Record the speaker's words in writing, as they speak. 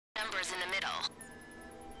numbers in the middle.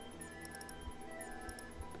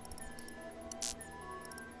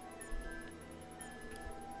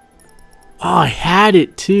 Oh, I had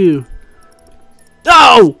it too.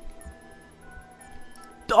 Oh!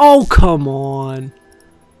 Oh, come on.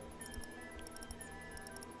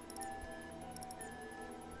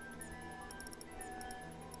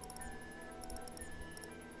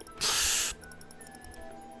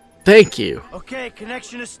 Thank you. Okay,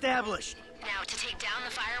 connection established. Now, to take down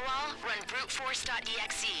the firewall, run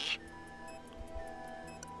bruteforce.exe.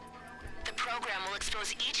 The program will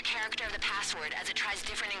expose each character of the password as it tries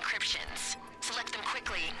different encryptions. Select them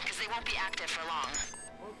quickly, because they won't be active for long.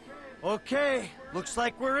 Okay, looks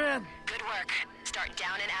like we're in. Good work. Start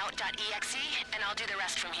downandout.exe, and I'll do the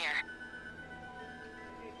rest from here.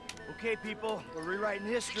 Okay, people, we're rewriting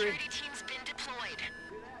history. Security team's been deployed.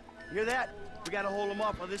 Hear that? We gotta hold them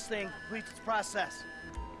up while this thing completes its process.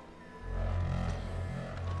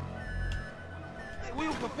 Hey, we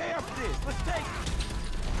were prepared for this. Let's take it.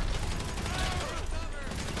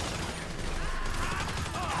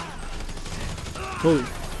 Holy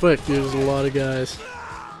fuck, dude, there's a lot of guys.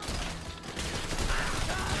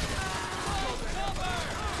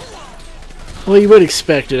 Well, you would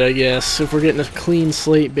expect it, I guess, if we're getting a clean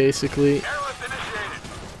slate, basically.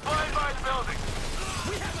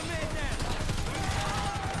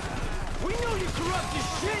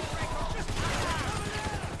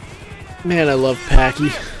 Man, I love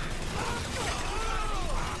Packy.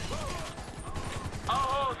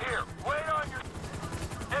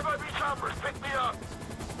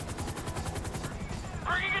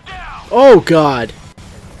 Oh, God.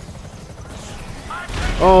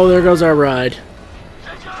 Oh, there goes our ride.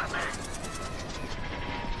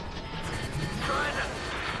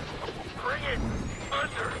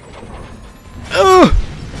 Oh!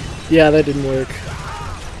 Yeah, that didn't work. The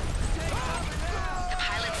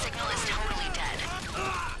pilot signal is totally dead.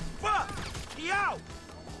 Fuck! He out!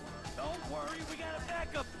 Don't worry, we got a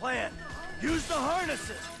backup plan. Use the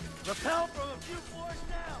harnesses. Rappel from a few floors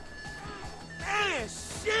down. Man,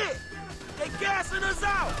 shit! They gassing us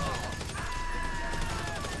out!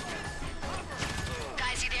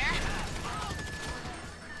 Guys, you there?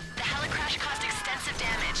 The helicrash caused extensive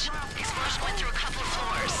damage. Explosion went through a couple of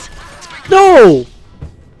floors. No!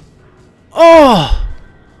 Oh!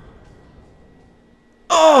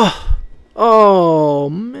 Oh! Oh,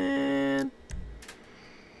 man.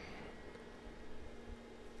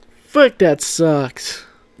 Fuck, that sucks.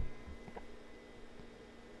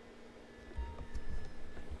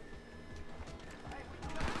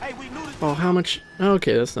 Hey, we knew this. Oh, how much?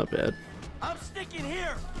 Okay, that's not bad. I'm sticking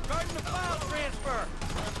here, guarding the file transfer.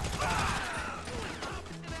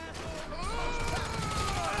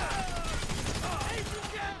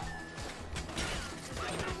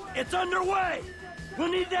 It's underway. We'll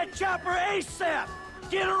need that chopper ASAP.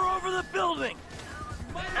 Get her over the building.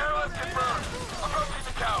 Airlift confirmed. Approaching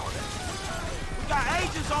the tower. We got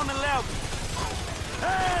agents on the level.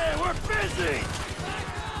 Hey, we're busy.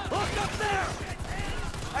 Look up there.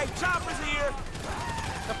 Hey, chopper's here.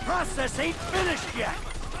 The process ain't finished yet.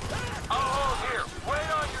 I'll hold here. Wait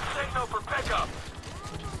on your signal for pickup.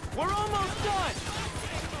 We're almost done.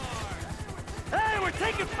 Hey, we're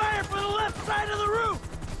taking fire from the left side of the roof.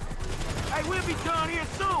 Hey, we'll be down here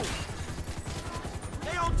soon.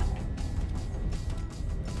 They on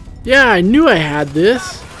Yeah, I knew I had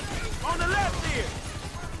this. on the left here.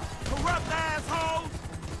 Corrupt assholes.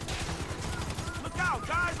 Look out,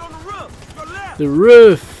 guys on the roof. Your left. The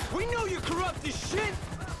roof. We know you're corrupt as shit.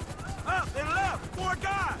 Up and left, 4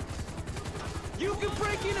 guys. You can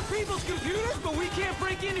break into people's computers, but we can't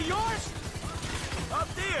break into yours? Up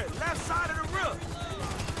there, left side of the roof.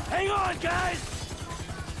 Hang on, guys.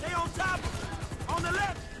 Stay on top. On the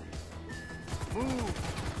left. Move.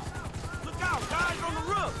 Look out, guys on the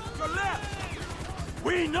roof. Your left.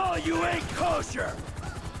 We know you ain't kosher.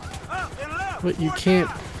 Up and left. But you 4 can't.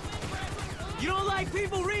 guys. You don't like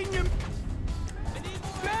people reading your...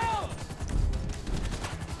 Bell!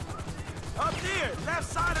 Up there, left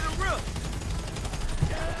side of the roof.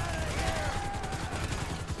 Get out of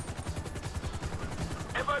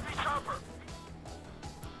here! MIB chopper.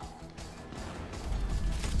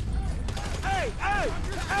 Hey, hey,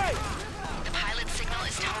 hey! The pilot signal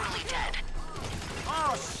is totally dead.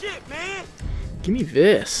 Oh, shit, man! Give me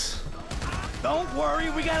this. Don't worry,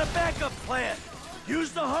 we got a backup plan.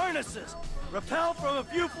 Use the harnesses. Rappel from a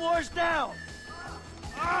few floors down.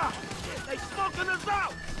 Ah, shit, they smoking us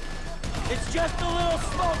out! It's just a little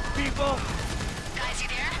smoke, people. Guys, you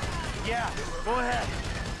there? Yeah, go ahead.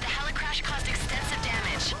 The helicrash caused extensive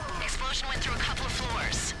damage. Explosion went through a couple of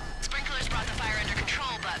floors. Sprinklers brought the fire under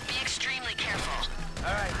control, but be extremely careful.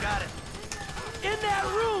 All right, got it. In that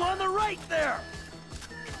room on the right there.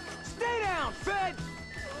 Stay down, Fed.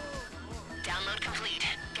 Download complete.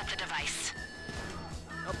 Get the device.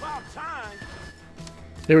 About time.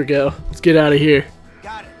 There we go. Let's get out of here.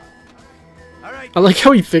 Got it. All right. I like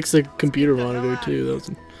how he fixed the computer monitor too.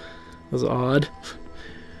 That was odd.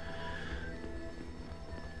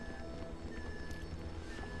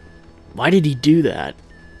 Why did he do that?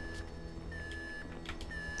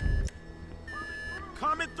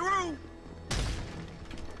 Coming through.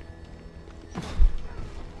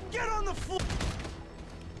 Get on the floor.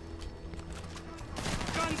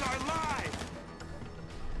 Guns are live.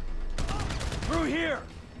 Through here.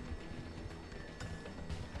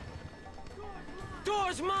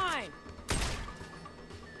 Door's mine.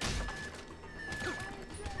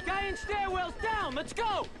 Guy in stairwell's down. Let's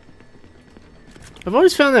go. I've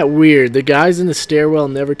always found that weird. The guys in the stairwell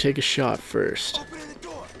never take a shot first. Open the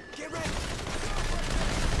door. Get ready.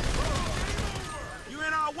 You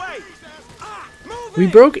in our way. Move We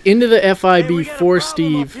it. broke into the Hey, FIB we got a for problem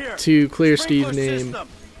Steve up here. to clear Sprinkler Steve's name system.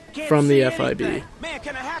 Can't from the see FIB, anything. Man,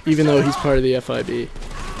 can a hacker even though shut he's up? part of the FIB. I'm in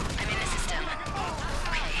the system.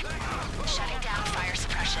 Okay. Shutting down fire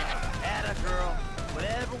suppression. Atta girl.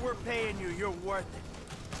 Whatever we're paying you, you're worth it.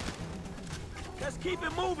 Let's keep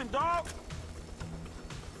it moving, dog.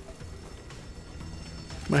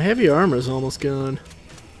 My heavy armor's almost gone.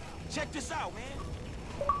 Check this out, man.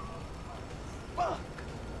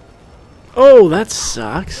 Oh, that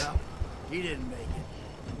sucks. He didn't make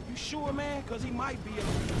it. You sure, man? Because he might be a...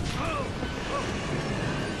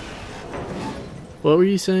 What were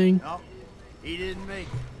you saying? No, he didn't make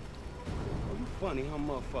it. Oh, you funny, huh,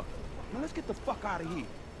 motherfucker? Now let's get the fuck out of here.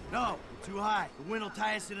 No, too high. The wind will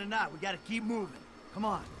tie us in a knot. We gotta keep moving. Come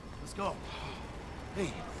on, let's go. Man,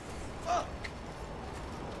 fuck.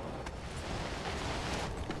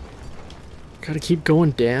 Gotta keep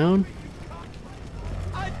going down.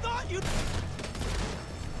 I thought you...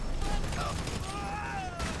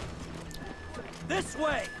 This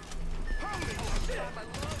way.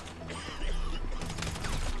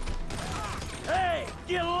 Hey,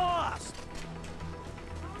 get lost.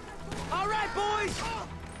 All right, boys.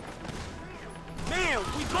 Man,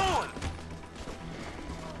 we going.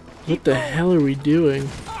 What the hell are we doing?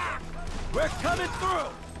 We're coming through.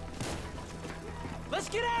 Let's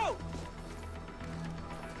get out.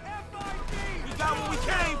 We got what we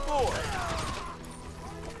came for.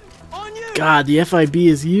 On you. God, the FIB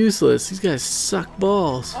is useless. These guys suck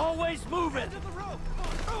balls. Always moving.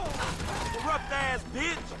 Corrupt ass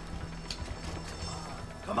bitch.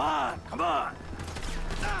 Come on, come on.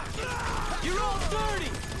 You're all dirty.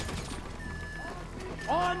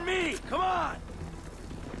 On me, come on.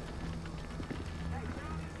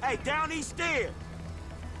 Hey, down these stairs.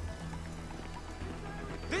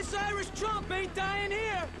 This Irish chump ain't dying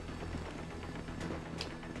here.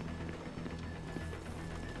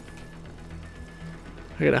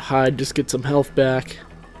 I gotta hide, just get some health back.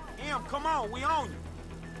 Come on, we on you.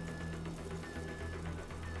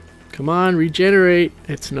 Come on, regenerate.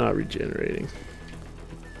 It's not regenerating.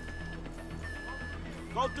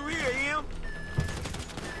 Go through here, Em.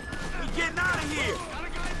 We getting out of here.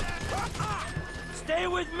 Stay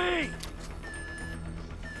with me.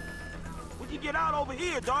 We can get out over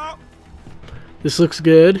here, dog. This looks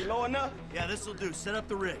good. Low enough? Yeah, this'll do. Set up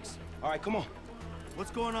the rigs. All right, come on.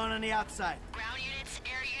 What's going on the outside? Ground units,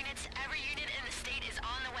 air units, every unit in the state is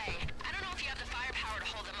on the way. I don't know if you have the firepower to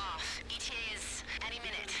hold them off. ETA is any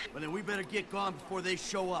minute. Well, then we better get gone before they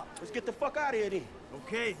show up. Let's get the fuck out of here, then.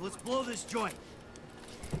 Okay, let's blow this joint.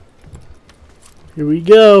 Here we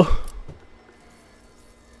go.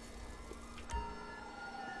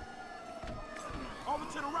 Over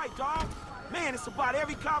to the right, dog. Man, it's about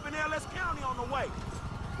every cop in LS County on the way.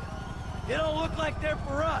 They don't look like they're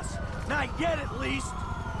for us. Not yet, at least.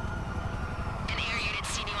 An air unit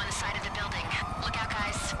seen you on the side of the building. Look out,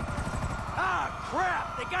 guys. Ah,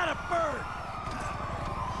 crap! They got a bird!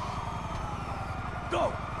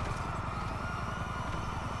 Go!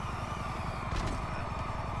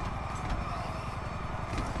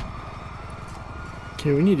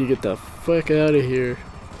 Okay, we need to get the fuck out of here.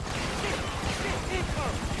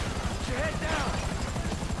 Put your head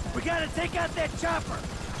down! We gotta take out that chopper!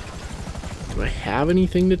 Do I have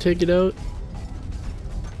anything to take it out?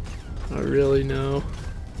 Not really, no.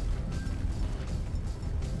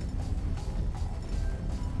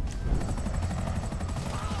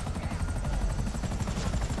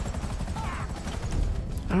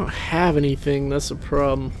 I don't have anything, that's a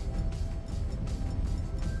problem.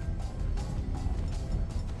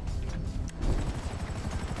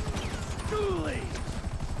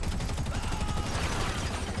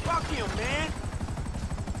 Fuck him, man!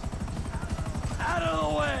 Out of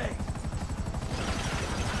the way!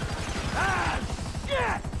 Ah,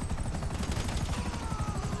 shit!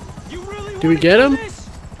 You really Do we wanna get do him? this?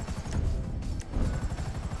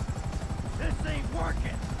 This ain't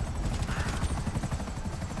working!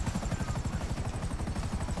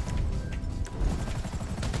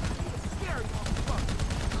 Scary motherfucker.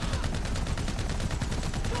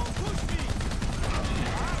 Don't push me.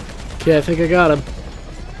 Okay, I think I got him.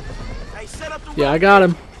 Hey, set up the Yeah, I rope, got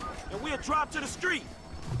him. and we'll drop to the street.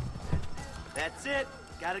 That's it.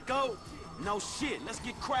 Gotta go. No shit. Let's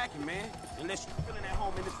get cracking, man. Unless you're feeling at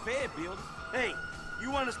home in this Fed building. Hey,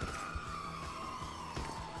 you want us?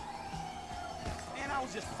 Man, I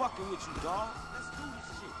was just fucking with you, dog. Let's do this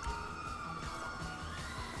shit.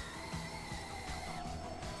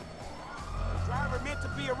 The driver meant to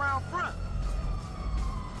be around front.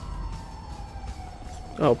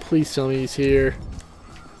 Oh, please tell me he's here.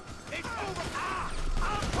 It's over.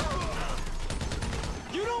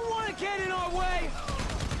 You don't want to get in our way.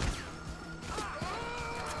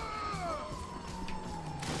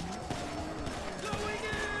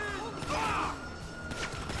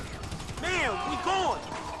 Man, we going.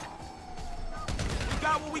 We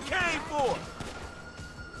got what we came for.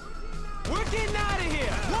 We're getting out of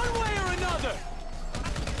here, one way or another.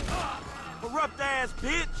 Corrupt ass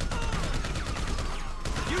bitch.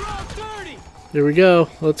 You're all dirty. Here we go.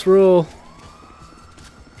 Let's roll.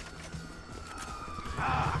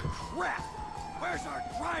 Ah, crap! Where's our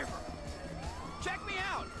driver? Check me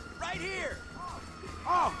out, right here.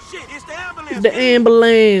 Oh shit, it's the ambulance. The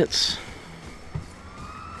ambulance.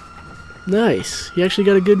 Nice. He actually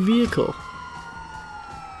got a good vehicle.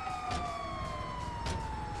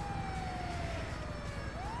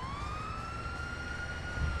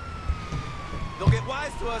 They'll get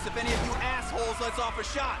wise to us if any of you assholes lets off a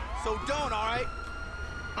shot. So don't, all right?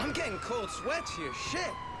 I'm getting cold sweats here.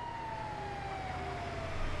 Shit.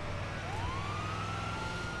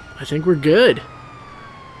 I think we're good.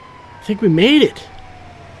 I think we made it.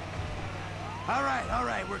 All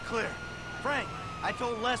right, we're clear. Frank, I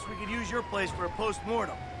told Les we could use your place for a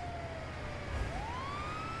post-mortem.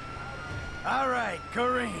 All right,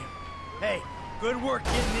 Kareem. Hey, good work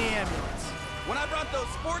getting the ambulance. When I brought those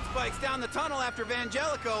sports bikes down the tunnel after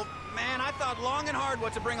Vangelico, man, I thought long and hard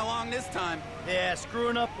what to bring along this time. Yeah,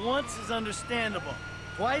 screwing up once is understandable.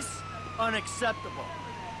 Twice, unacceptable.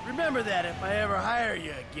 Remember that if I ever hire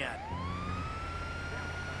you again.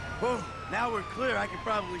 Whew, now we're clear, I can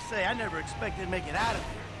probably say I never expected to make it out of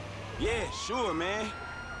here. Yeah, sure, man.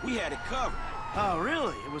 We had it covered. Oh,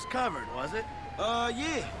 really? It was covered, was it?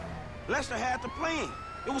 Yeah. Lester had the plan.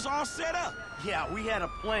 It was all set up. Yeah, we had a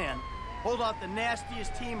plan. Hold off the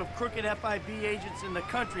nastiest team of crooked FIB agents in the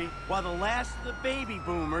country while the last of the baby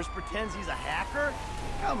boomers pretends he's a hacker?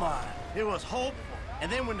 Come on, it was hopeful.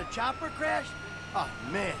 And then when the chopper crashed, oh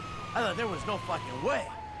man, I thought there was no fucking way.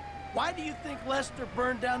 Why do you think Lester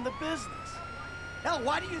burned down the business? Hell,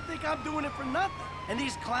 why do you think I'm doing it for nothing? And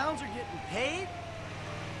these clowns are getting paid?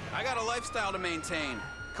 I got a lifestyle to maintain.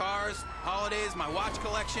 Cars, holidays, my watch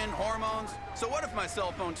collection, hormones. So what if my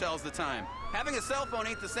cell phone tells the time? Having a cell phone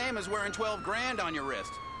ain't the same as wearing 12 grand on your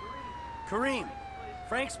wrist. Kareem,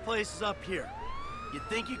 Frank's place is up here. You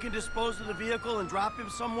think you can dispose of the vehicle and drop him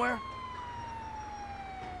somewhere?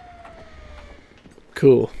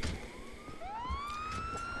 Cool.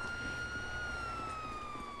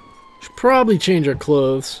 Should probably change our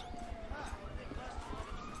clothes.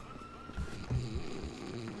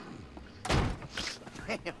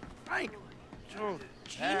 Frank. Oh,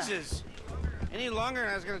 Jesus. Any longer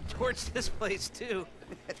and I was gonna torch this place too.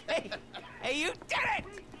 Hey, you did it!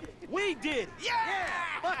 We did! Yeah!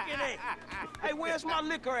 Fucking it! Hey, where's my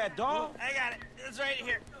liquor at, dog? I got it. It's right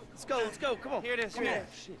here. Let's go, come on. Here it is. Come Here on. it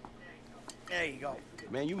is. Shit. There you go.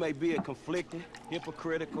 Man, you may be a conflicting,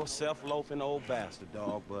 hypocritical, self-loafing old bastard,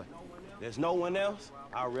 dog, but there's no one else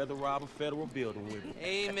I'd rather rob a federal building with you.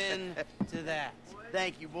 Amen to that.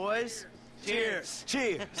 Thank you, boys. Cheers.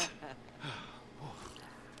 Cheers!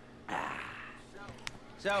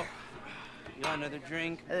 So, you want another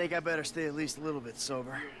drink? I think I better stay at least a little bit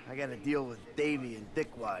sober. I gotta deal with Davey and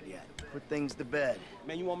Dickwad yet. Put things to bed.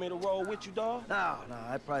 Man, you want me to roll with you, dog? No,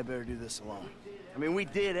 I'd probably better do this alone. I mean, we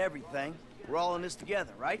did everything. We're all in this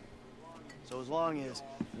together, right? So as long as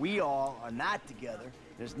we all are not together,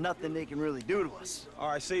 there's nothing they can really do to us. All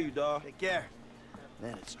right, see you, dog. Take care.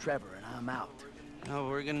 Then it's Trevor and I'm out. No,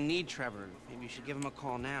 we're gonna need Trevor. Maybe you should give him a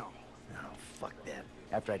call now. No, fuck that.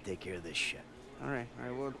 After I take care of this shit. All right,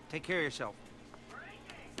 well, take care of yourself.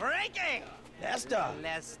 Frankie! That's dog.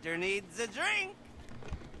 Lester needs a drink.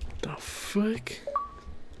 The fuck?